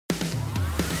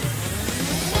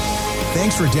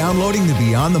Thanks for downloading the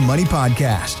Beyond the Money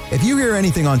podcast. If you hear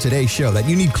anything on today's show that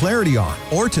you need clarity on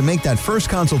or to make that first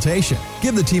consultation,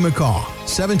 give the team a call,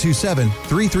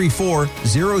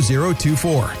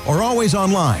 727-334-0024, or always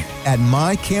online at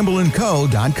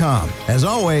mycampbellandco.com. As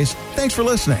always, thanks for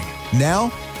listening.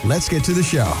 Now, let's get to the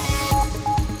show.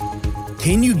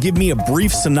 Can you give me a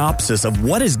brief synopsis of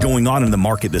what is going on in the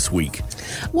market this week?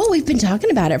 Well, we've been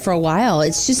talking about it for a while.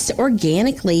 It's just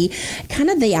organically kind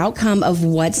of the outcome of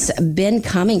what's been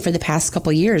coming for the past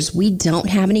couple of years. We don't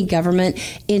have any government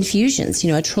infusions,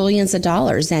 trillions of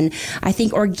dollars. And I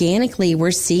think organically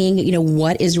we're seeing,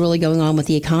 what is really going on with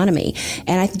the economy.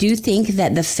 And I do think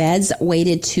that the Feds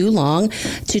waited too long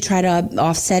to try to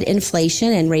offset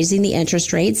inflation and raising the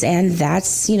interest rates. And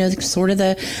that's, sort of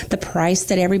the price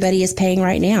that everybody is paying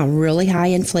right now. Really high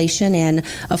inflation. And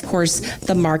of course,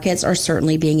 the markets are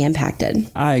certainly being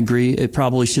impacted. I agree. It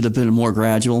probably should have been more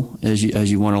gradual as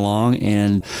you went along.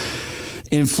 And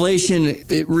inflation,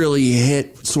 it really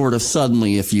hit sort of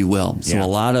suddenly, if you will. So a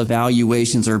lot of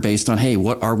valuations are based on, hey,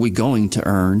 what are we going to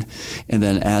earn? And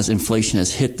then as inflation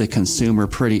has hit the consumer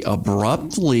pretty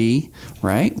abruptly,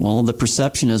 right? Well, the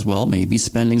perception is, maybe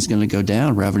spending's going to go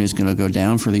down, revenue's going to go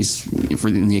down for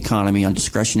the economy on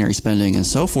discretionary spending and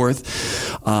so forth.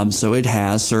 So it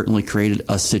has certainly created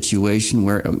a situation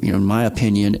where, in my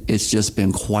opinion, it's just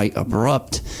been quite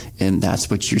abrupt. And that's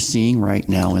what you're seeing right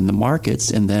now in the markets.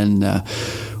 And then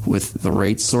with the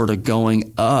rates sort of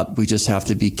going up, we just have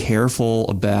to be careful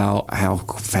about how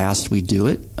fast we do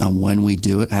it, when we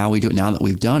do it, how we do it. Now that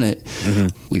we've done it,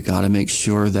 we've got to make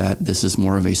sure that this is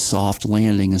more of a soft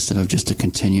landing instead of just a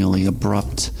continually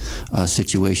abrupt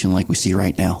situation like we see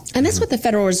right now. And that's what the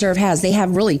Federal Reserve has. They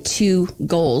have really two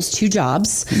goals, two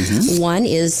jobs. One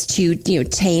is to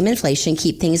tame inflation,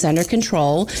 keep things under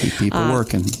control. Keep people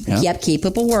working. Yep, keep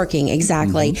people working,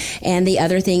 exactly. And the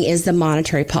other thing is the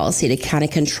monetary policy to kind of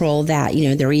control that.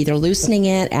 They're either loosening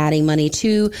it, adding money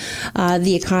to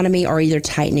the economy, or either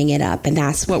tightening it up. And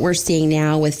that's what we're seeing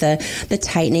now with the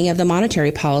tightening of the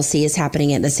monetary policy is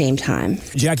happening at the same time.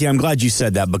 Jackie, I'm glad you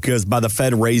said that, because by the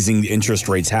Fed raising the interest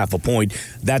rates half a point,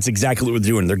 that's exactly what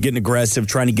they're doing. They're getting aggressive,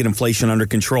 trying to get inflation under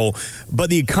control. But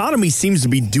the economy seems to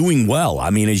be doing well. I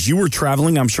mean, as you were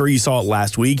traveling, I'm sure you saw it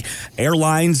last week,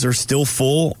 airlines are still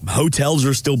full, hotels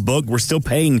are still booked, we're still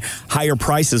paying higher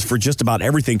prices for just about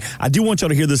everything. I do want y'all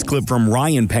to hear this clip from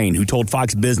Ryan Payne, who told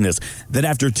Fox Business that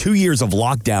after 2 years of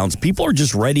lockdowns, people are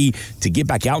just ready to get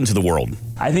back out into the world.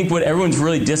 I think what everyone's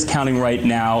really discounting right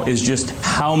now is just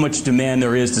how much demand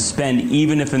there is to spend,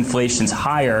 even if inflation's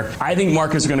higher. I think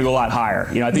markets are going to go a lot higher.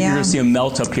 I think you're going to see a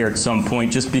melt up here at some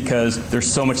point just because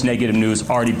there's so much negative news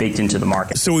already baked into the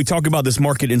market. So we talk about this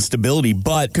market instability,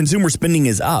 but consumer spending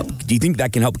is up. Do you think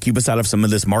that can help keep us out of some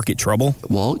of this market trouble?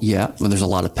 Well, yeah. There's a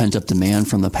lot of pent-up demand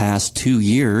from the past 2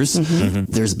 years.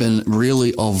 There's been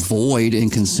really a void in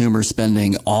consumer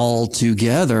spending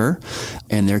altogether,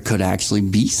 and there could actually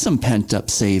be some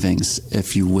pent-up savings,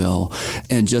 if you will.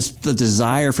 And just the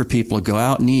desire for people to go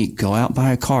out and eat, go out and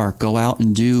buy a car, go out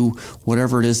and do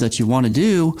whatever it is that you want to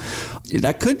do,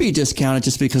 that could be discounted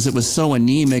just because it was so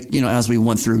anemic, as we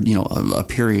went through, a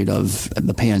period of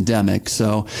the pandemic.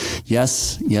 So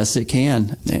yes, it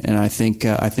can. And I think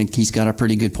he's got a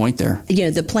pretty good point there.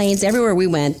 The planes, everywhere we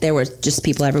went, there were just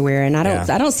people everywhere. And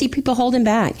I don't see people holding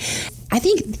back. I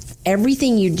think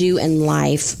everything you do in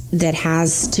life that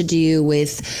has to do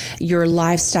with your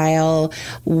lifestyle,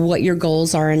 what your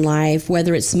goals are in life,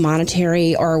 whether it's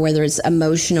monetary or whether it's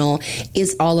emotional,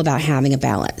 is all about having a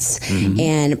balance.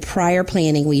 And prior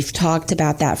planning, we've talked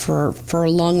about that for a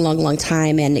long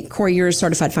time. And Corey, you're a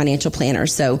certified financial planner,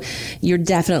 so you're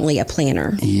definitely a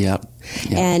planner. Yep.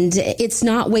 And it's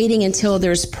not waiting until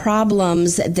there's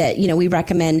problems that, we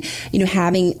recommend,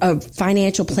 having a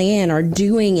financial plan or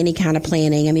doing any kind of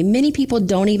planning. I mean, many people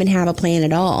don't even have a plan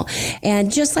at all.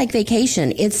 And just like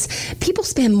vacation, people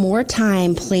spend more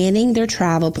time planning their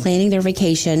travel, planning their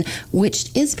vacation, which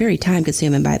is very time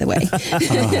consuming, by the way.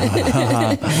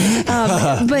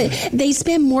 But they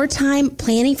spend more time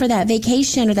planning for that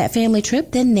vacation or that family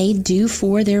trip than they do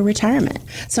for their retirement.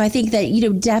 So I think that,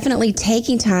 definitely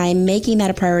taking time, making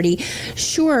that a priority.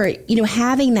 Sure,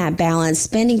 having that balance,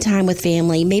 spending time with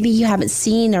family. Maybe you haven't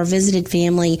seen or visited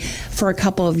family for a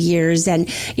couple of years. And,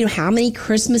 how many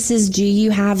Christmases do you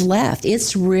have left?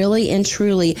 It's really and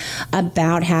truly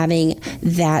about having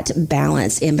that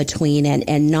balance in between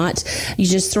and not you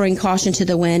just throwing caution to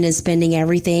the wind and spending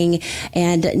everything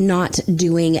and not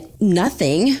doing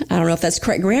nothing. I don't know if that's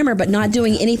correct grammar, but not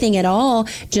doing anything at all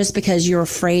just because you're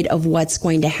afraid of what's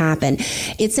going to happen.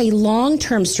 It's a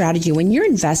long-term strategy strategy. When you're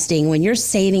investing, when you're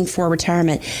saving for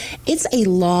retirement, it's a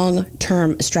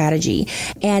long-term strategy.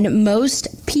 And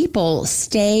most people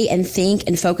stay and think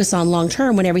and focus on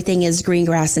long-term when everything is green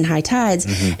grass and high tides.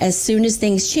 As soon as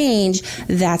things change,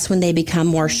 that's when they become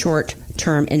more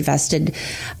short-term invested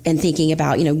and thinking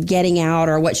about, getting out,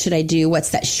 or what should I do?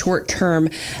 What's that short-term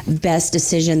best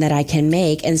decision that I can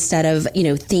make, instead of,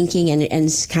 thinking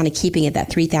and kind of keeping it that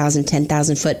 3,000,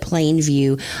 10,000 foot plane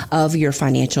view of your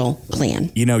financial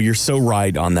plan. You're so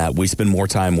right on that. We spend more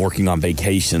time working on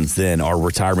vacations than our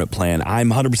retirement plan. I'm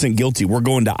 100% guilty. We're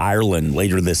going to Ireland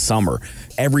later this summer.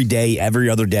 Every day, every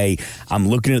other day, I'm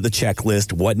looking at the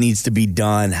checklist, what needs to be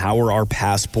done, how are our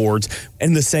passports.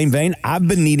 In the same vein, I've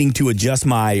been needing to adjust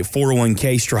my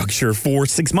 401k structure for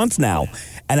 6 months now.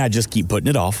 And I just keep putting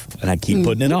it off, and I keep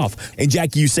putting it off. And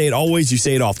Jackie, you say it always, you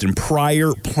say it often.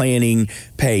 Prior planning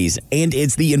pays. And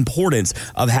it's the importance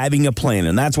of having a plan.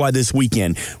 And that's why this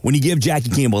weekend, when you give Jackie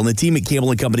Campbell and the team at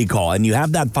Campbell & Company a call, and you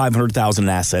have that $500,000 in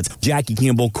assets, Jackie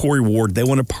Campbell, Corey Ward, they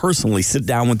want to personally sit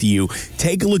down with you,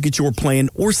 take a look at your plan,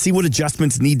 or see what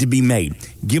adjustments need to be made.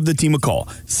 Give the team a call,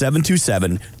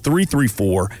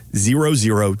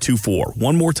 727-334-0024.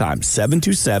 One more time,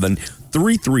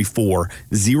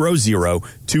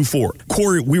 727-334-0024.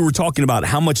 Corey, we were talking about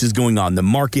how much is going on, the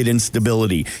market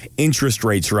instability, interest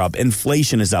rates are up,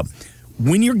 inflation is up.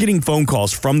 When you're getting phone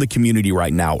calls from the community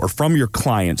right now, or from your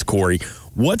clients, Corey,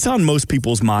 what's on most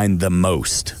people's mind the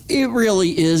most? It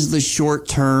really is the short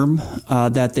term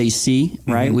that they see,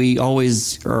 right? We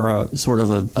always are sort of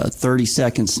a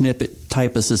 30-second snippet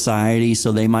type of society,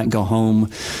 so they might go home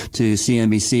to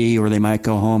CNBC, or they might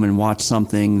go home and watch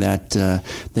something that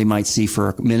they might see for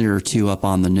a minute or two up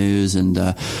on the news.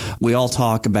 And we all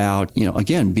talk about,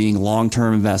 again, being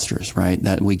long-term investors, right?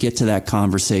 That we get to that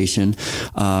conversation.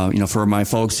 For my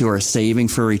folks who are saving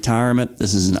for retirement,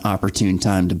 this is an opportune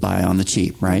time to buy on the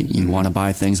cheap, right? You want to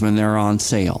buy things when they're on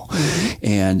sale.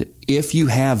 And if you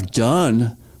have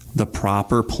done the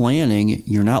proper planning,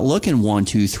 you're not looking 1,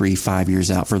 2, 3, 5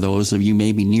 years out. For those of you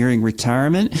maybe nearing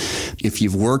retirement, if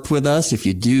you've worked with us, if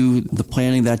you do the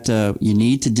planning that you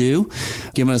need to do,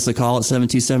 giving us a call at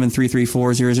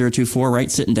 727-334-0024,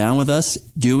 right? Sitting down with us,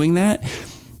 doing that.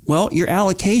 Well, your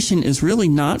allocation is really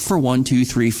not for 1, 2,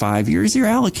 3, 5 years. Your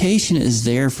allocation is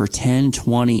there for 10,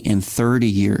 20, and 30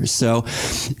 years. So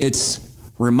it's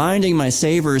reminding my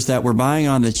savers that we're buying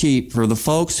on the cheap. For the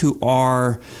folks who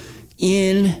are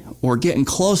in or getting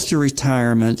close to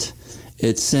retirement,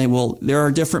 it's saying, well, there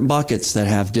are different buckets that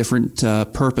have different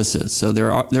purposes. So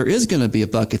there is going to be a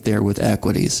bucket there with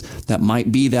equities that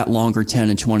might be that longer 10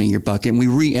 and 20 year bucket. And we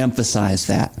re-emphasize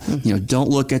that. Don't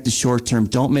look at the short term.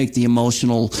 Don't make the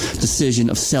emotional decision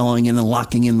of selling and then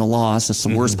locking in the loss. That's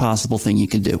the worst possible thing you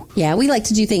can do. Yeah, we like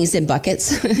to do things in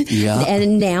buckets. Yeah.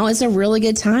 And now is a really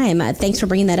good time. Thanks for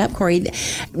bringing that up, Corey.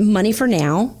 Money for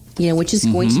now, which is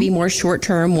going to be more short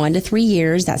term, 1 to 3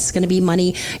 years. That's going to be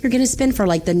money you're going to spend for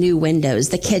like the new windows,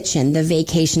 the kitchen, the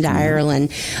vacation to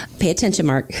Ireland. Pay attention,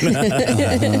 Mark. So,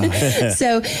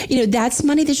 that's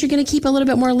money that you're going to keep a little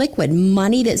bit more liquid.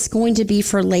 Money that's going to be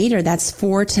for later. That's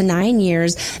 4 to 9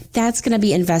 years. That's going to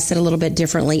be invested a little bit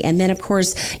differently. And then, of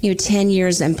course, 10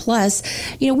 years and plus,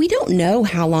 we don't know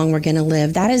how long we're going to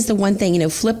live. That is the one thing,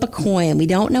 flip a coin. We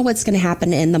don't know what's going to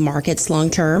happen in the markets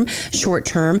long term, short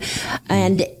term.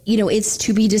 And, it's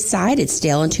to be decided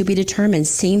still and to be determined.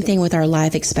 Same thing with our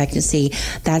life expectancy.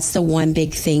 That's the one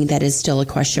big thing that is still a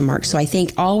question mark. So I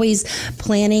think always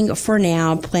planning for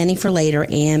now, planning for later,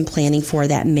 and planning for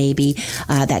that maybe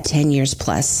that 10 years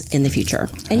plus in the future.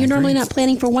 And you're normally not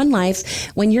planning for one life.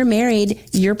 When you're married,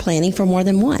 you're planning for more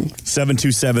than one.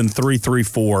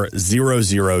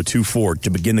 727-334-0024 to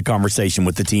begin the conversation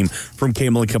with the team from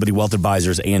Campbell & Company Wealth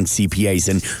Advisors and CPAs.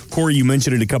 And Corey, you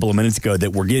mentioned it a couple of minutes ago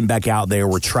that we're getting back out there.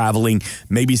 We're traveling.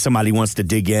 Maybe somebody wants to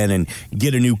dig in and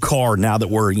get a new car now that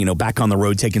we're, back on the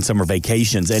road taking summer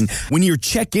vacations. And when your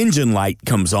check engine light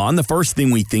comes on, the first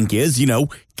thing we think is,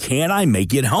 can I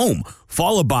make it home?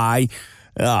 Followed by,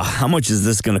 how much is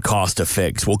this going to cost to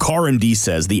fix? Well, CarMD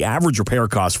says the average repair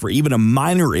cost for even a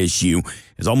minor issue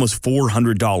is almost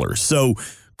 $400. So,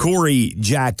 Corey,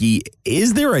 Jackie,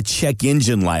 is there a check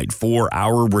engine light for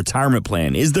our retirement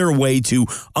plan? Is there a way to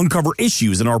uncover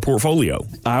issues in our portfolio?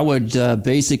 I would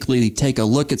basically take a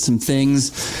look at some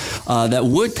things that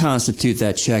would constitute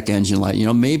that check engine light.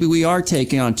 Maybe we are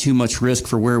taking on too much risk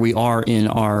for where we are in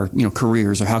our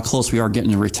careers, or how close we are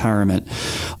getting to retirement.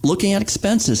 Looking at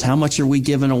expenses, how much are we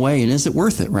giving away, and is it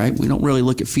worth it, right? We don't really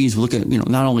look at fees. We look at,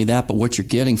 not only that, but what you're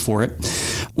getting for it.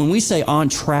 when we say on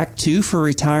track to for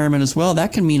retirement as well,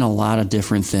 that can mean a lot of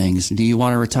different things. Do you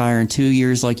want to retire in 2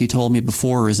 years like you told me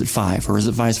before, or is it 5? Or is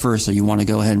it vice versa? You want to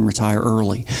go ahead and retire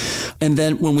early? And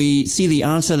then when we see the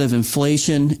onset of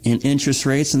inflation and interest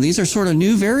rates, and these are sort of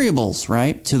new variables,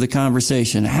 right, to the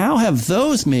conversation, how have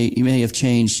those may have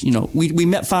changed? You know, we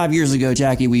met 5 years ago,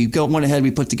 Jackie. We went ahead,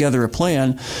 we put together a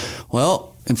plan.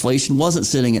 Well, inflation wasn't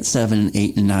sitting at 7,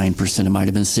 8, and 9%. It might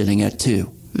have been sitting at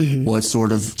 2%. Mm-hmm. What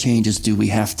sort of changes do we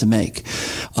have to make?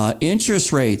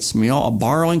 Interest rates,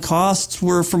 borrowing costs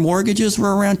were for mortgages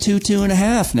were around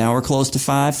 2.5. Now we're close to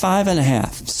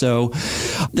 5.5. So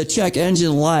the check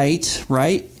engine light,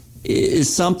 right,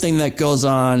 is something that goes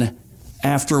on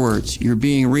afterwards. You're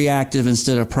being reactive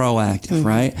instead of proactive,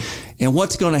 right? And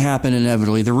what's going to happen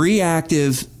inevitably? The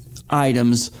reactive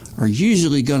items are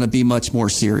usually going to be much more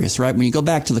serious, right? When you go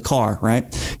back to the car, right?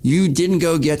 You didn't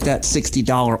go get that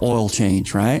 $60 oil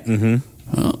change, right? Mm-hmm.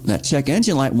 Well, that check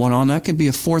engine light went on. That could be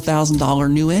a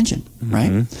 $4,000 new engine,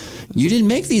 right? Mm-hmm. You didn't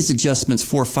make these adjustments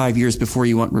 4 or 5 years before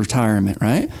you went retirement,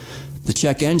 right? The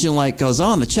check engine light goes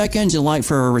on. The check engine light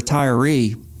for a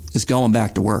retiree is going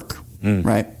back to work,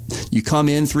 right? You come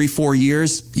in 3-4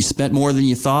 years, you spent more than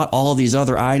you thought. All of these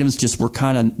other items just were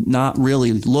kind of not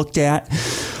really looked at.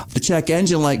 The check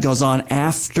engine light goes on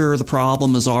after the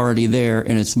problem is already there,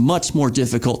 and it's much more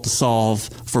difficult to solve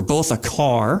for both a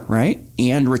car, right,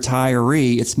 and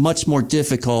retiree. It's much more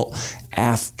difficult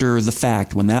after the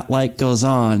fact. When that light goes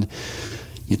on,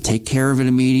 you take care of it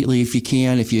immediately if you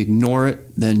can. If you ignore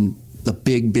it, then the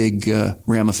big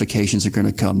ramifications are going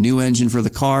to come. New engine for the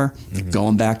car,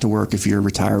 going back to work if you're a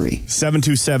retiree.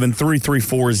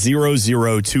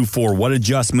 727-334-0024. What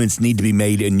adjustments need to be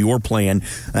made in your plan?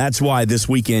 That's why this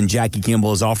weekend Jackie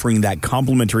Campbell is offering that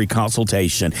complimentary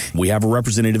consultation. We have a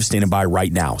representative standing by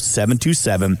right now.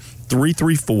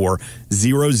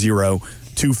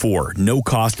 727-334-0024. No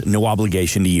cost, no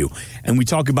obligation to you. And we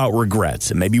talk about regrets.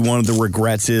 And maybe one of the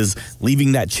regrets is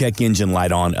leaving that check engine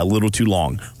light on a little too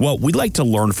long. Well, we'd like to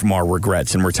learn from our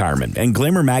regrets in retirement. And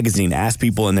Glamour Magazine asked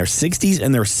people in their 60s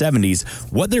and their 70s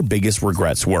what their biggest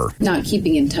regrets were. Not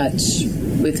keeping in touch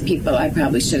with people I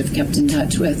probably should have kept in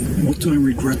touch with. What do I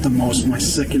regret the most? My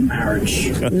second marriage.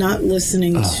 Not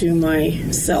listening to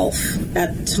myself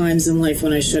at times in life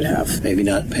when I should have. Maybe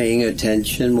not paying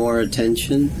more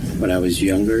attention when I was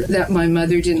younger. That my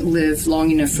mother didn't live long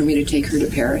enough for me to take her to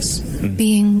Paris.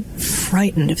 Being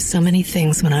frightened of so many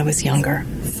things when I was younger.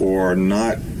 For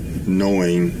not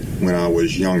knowing when I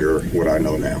was younger what I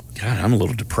know now. God, I'm a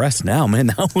little depressed now, man.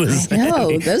 That was...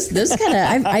 No, those kind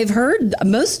of... I've heard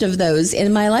most of those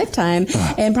in my lifetime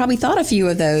and probably thought a few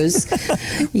of those.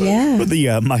 Yeah. But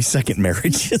my second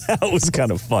marriage, that was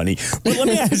kind of funny. But let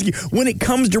me ask you, when it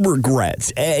comes to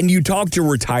regrets, and you talk to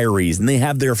retirees and they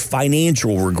have their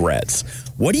financial regrets,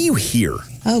 what do you hear?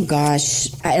 Oh, gosh.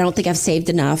 I don't think I've saved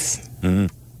enough. Mm-hmm.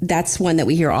 That's one that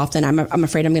we hear often. I'm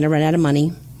afraid I'm going to run out of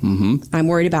money. Mm-hmm. I'm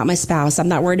worried about my spouse. I'm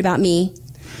not worried about me.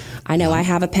 I know I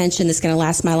have a pension that's going to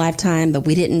last my lifetime, but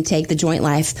we didn't take the joint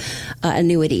life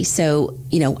annuity. So,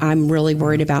 I'm really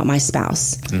worried about my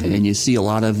spouse. Mm-hmm. And you see a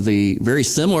lot of very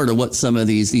similar to what some of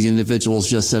these individuals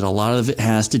just said, a lot of it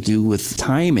has to do with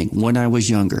timing. When I was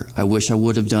younger, I wish I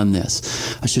would have done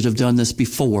this. I should have done this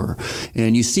before.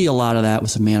 And you see a lot of that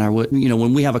with,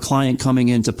 when we have a client coming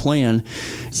into plan,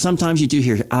 sometimes you do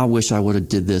hear, I wish I would have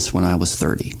did this when I was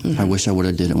 30. Mm-hmm. I wish I would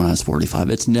have did it when I was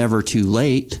 45. It's never too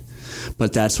late.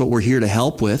 But that's what we're here to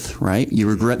help with, right? You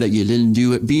regret that you didn't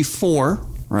do it before,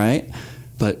 right?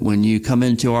 But when you come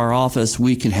into our office,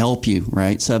 we can help you,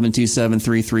 right?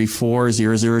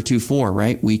 727-334-0024,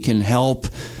 right? We can help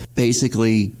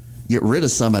basically get rid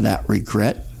of some of that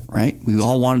regret, right? We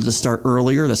all wanted to start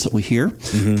earlier. That's what we hear.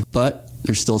 Mm-hmm. But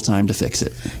there's still time to fix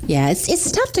it. Yeah,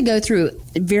 it's tough to go through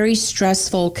very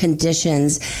stressful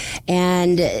conditions.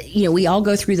 And, we all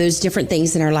go through those different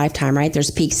things in our lifetime, right?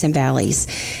 There's peaks and valleys.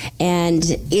 And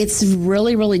it's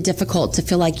really, really difficult to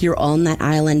feel like you're on that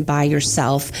island by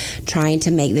yourself, trying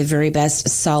to make the very best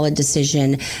solid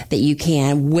decision that you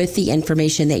can with the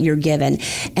information that you're given.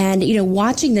 And,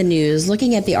 watching the news,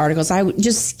 looking at the articles, I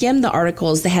just skimmed the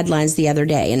articles, the headlines the other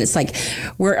day. And it's like,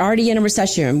 we're already in a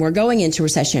recession. We're going into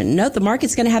recession. No, the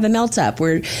market's going to have a melt up.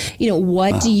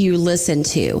 What do you listen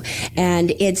into.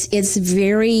 And it's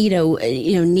very,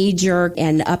 knee jerk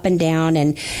and up and down.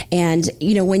 And,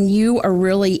 when you are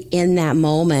really in that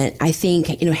moment, I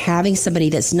think, having somebody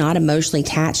that's not emotionally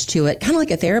attached to it, kind of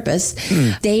like a therapist,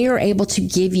 they are able to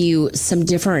give you some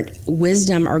different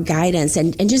wisdom or guidance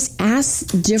and just ask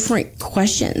different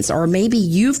questions. Or maybe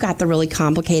you've got the really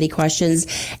complicated questions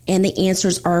and the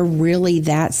answers are really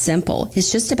that simple.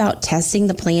 It's just about testing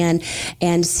the plan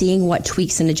and seeing what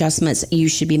tweaks and adjustments you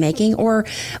should be making. Or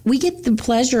we get the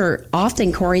pleasure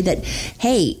often, Corey, that,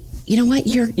 hey, you know what,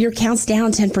 your account's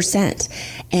down 10%.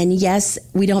 And yes,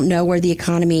 we don't know where the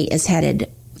economy is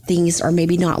headed. Things are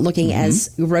maybe not looking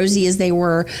as rosy as they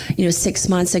were, 6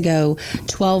 months ago,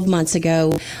 12 months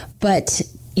ago, but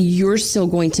you're still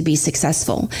going to be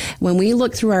successful. When we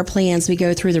look through our plans, we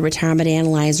go through the retirement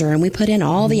analyzer and we put in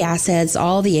all the assets,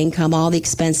 all the income, all the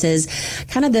expenses,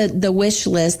 kind of the wish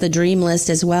list, the dream list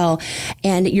as well,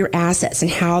 and your assets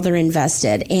and how they're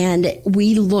invested. And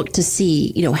we look to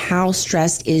see, how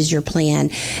stressed is your plan.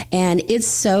 And it's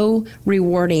so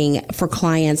rewarding for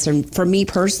clients and for me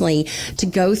personally to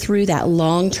go through that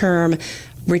long-term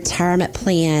retirement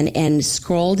plan and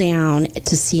scroll down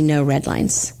to see no red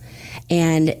lines.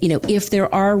 And, if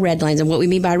there are red lines, and what we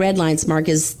mean by red lines, Mark,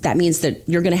 is that means that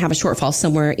you're going to have a shortfall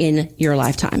somewhere in your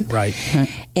lifetime. Right.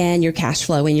 And your cash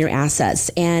flow and your assets.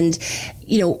 And,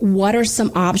 what are some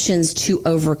options to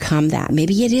overcome that?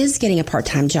 Maybe it is getting a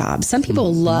part-time job. Some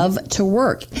people love to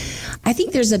work. I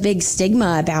think there's a big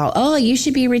stigma about, oh, you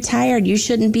should be retired. You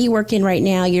shouldn't be working right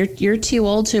now. You're too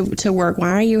old to work.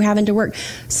 Why are you having to work?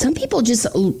 Some people just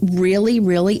really,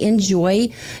 really enjoy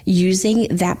using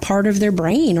that part of their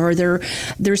brain or their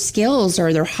skills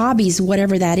or their hobbies,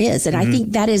 whatever that is. And I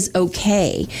think that is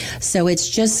okay. So it's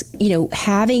just,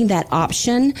 having that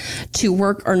option to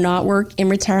work or not work in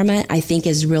retirement, I think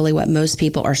is really what most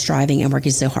people are striving and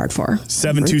working so hard for.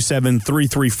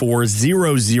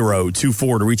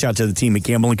 727-334-0024 to reach out to the team at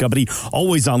Campbell & Company.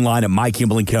 Always online at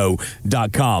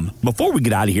mycampbellandco.com. Before we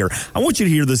get out of here, I want you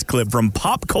to hear this clip from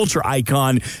pop culture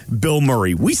icon Bill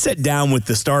Murray. We sat down with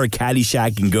the star of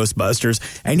Caddyshack and Ghostbusters,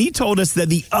 and he told us that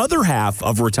the other half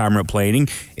of retirement planning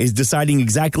is deciding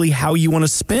exactly how you want to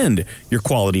spend your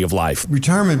quality of life.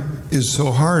 Retirement is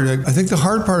so hard. I think the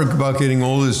hard part about getting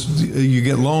old is you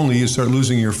get lonely, you start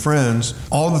losing your friends.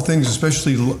 All the things,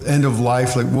 especially end of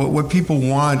life, like what people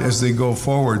want as they go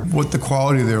forward, what the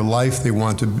quality of their life they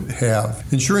want to have.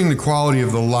 Ensuring the quality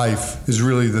of the life is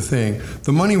really the thing.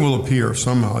 The money will appear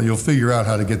somehow. You'll figure out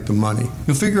how to get the money.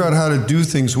 You'll figure out how to do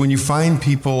things when you find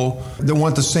people that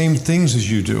want the same things as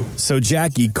you do. So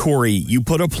Jackie, Corey, you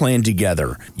put a plan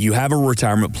together. You have a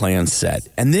retirement plan set.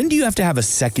 And then do you have to have a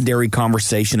secondary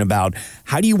conversation about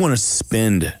how do you want to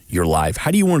spend your life?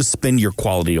 How do you want to spend your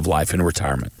quality of life in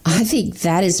retirement? I think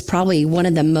that is probably one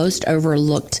of the most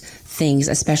overlooked things,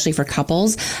 especially for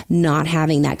couples, not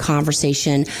having that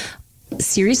conversation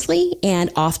seriously and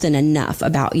often enough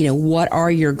about, what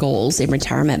are your goals in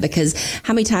retirement? Because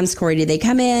how many times, Corey, do they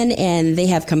come in and they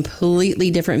have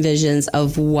completely different visions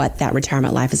of what that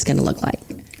retirement life is going to look like?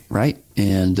 Right.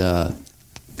 And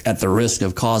at the risk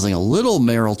of causing a little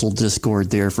marital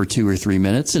discord there for 2 or 3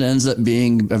 minutes, it ends up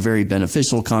being a very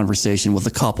beneficial conversation with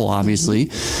a couple, obviously,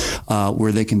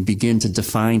 where they can begin to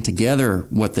define together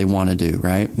what they want to do,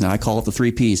 right? Now, I call it the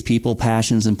 3 Ps: people,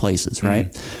 passions, and places,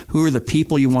 right? Who are the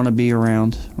people you want to be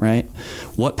around, right?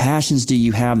 What passions do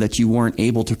you have that you weren't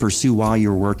able to pursue while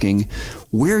you're working?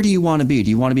 Where do you want to be? Do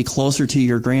you want to be closer to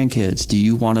your grandkids? Do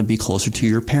you want to be closer to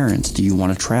your parents? Do you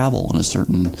want to travel in a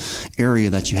certain area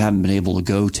that you haven't been able to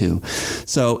go to?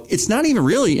 So it's not even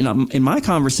really, in my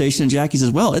conversation, Jackie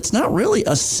says, well, it's not really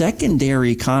a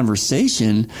secondary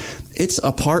conversation. It's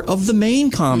a part of the main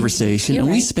conversation.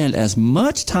 And we spend as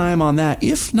much time on that,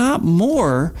 if not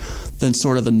more, than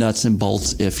sort of the nuts and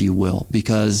bolts, if you will,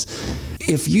 because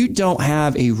if you don't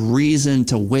have a reason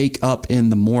to wake up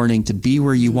in the morning to be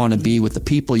where you want to be with the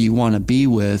people you want to be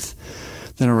with,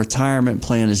 then a retirement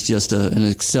plan is just an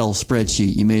Excel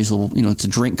spreadsheet. You may as well, it's a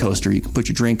drink coaster. You can put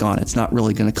your drink on it. It's not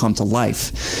really going to come to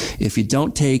life. If you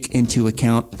don't take into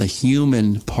account the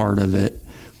human part of it,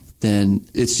 then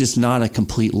it's just not a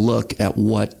complete look at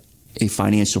what a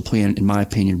financial plan, in my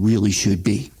opinion, really should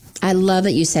be. I love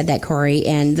that you said that, Corey.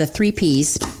 And the 3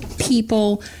 Ps: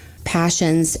 people,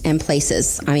 passions, and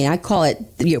places. I mean, I call it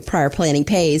prior planning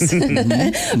pays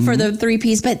for the 3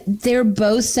 Ps, but they're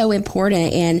both so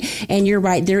important. And you're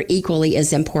right, they're equally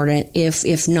as important,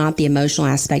 if not the emotional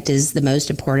aspect is the most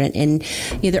important. And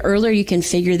the earlier you can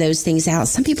figure those things out.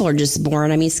 Some people are just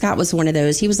born. I mean, Scott was one of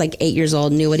those. He was like 8 years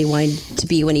old, knew what he wanted to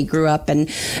be when he grew up. And,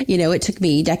 it took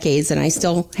me decades, and I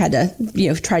still had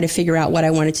to, try to figure out what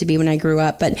I wanted to be when I grew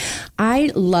up. But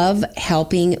I love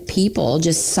helping people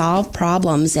just solve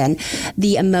problems, and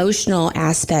the emotional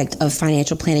aspect of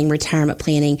financial planning, retirement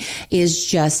planning is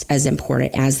just as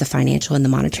important as the financial and the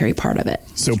monetary part of it.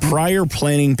 So prior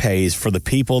planning pays for the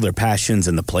people, their passions,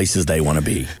 and the places they want to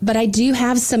be. But I do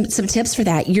have some tips for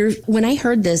that. When I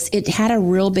heard this, it had a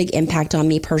real big impact on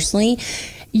me personally.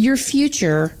 Your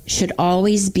future should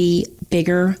always be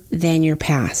bigger than your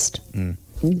past.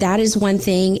 That is one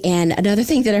thing. And another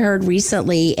thing that I heard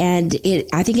recently, and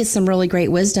I think it's some really great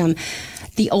wisdom,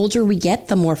 the older we get,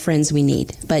 the more friends we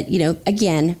need. But,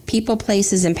 again, people,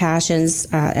 places, and passions,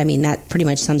 that pretty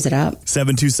much sums it up.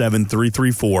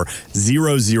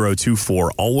 727-334-0024.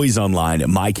 Always online at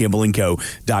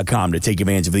mycampbellandco.com to take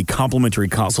advantage of the complimentary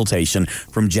consultation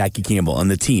from Jackie Campbell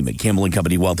and the team at Campbell &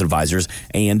 Company Wealth Advisors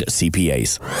and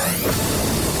CPAs.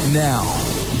 Now,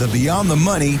 the Beyond the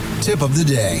Money tip of the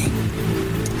day.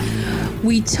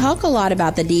 We talk a lot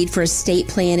about the need for estate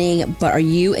planning, but are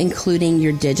you including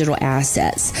your digital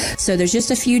assets? So there's just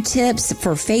a few tips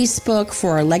for Facebook,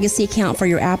 for our legacy account, for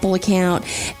your Apple account,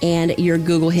 and your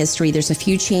Google history. There's a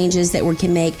few changes that we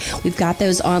can make. We've got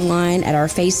those online at our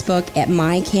Facebook at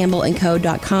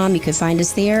mycampbellandco.com. You can find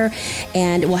us there,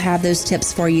 and we'll have those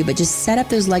tips for you. But just set up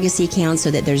those legacy accounts so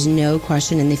that there's no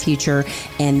question in the future,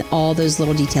 and all those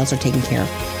little details are taken care of.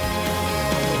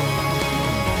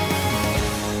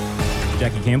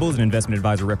 Jackie Campbell is an investment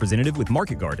advisor representative with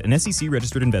MarketGuard, an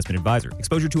SEC-registered investment advisor.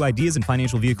 Exposure to ideas and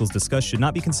financial vehicles discussed should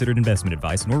not be considered investment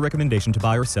advice nor recommendation to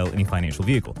buy or sell any financial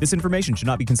vehicle. This information should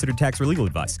not be considered tax or legal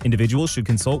advice. Individuals should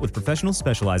consult with professionals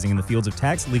specializing in the fields of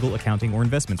tax, legal, accounting, or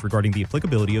investments regarding the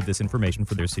applicability of this information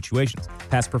for their situations.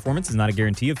 Past performance is not a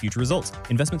guarantee of future results.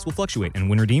 Investments will fluctuate,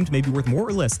 and when redeemed may be worth more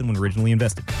or less than when originally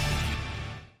invested.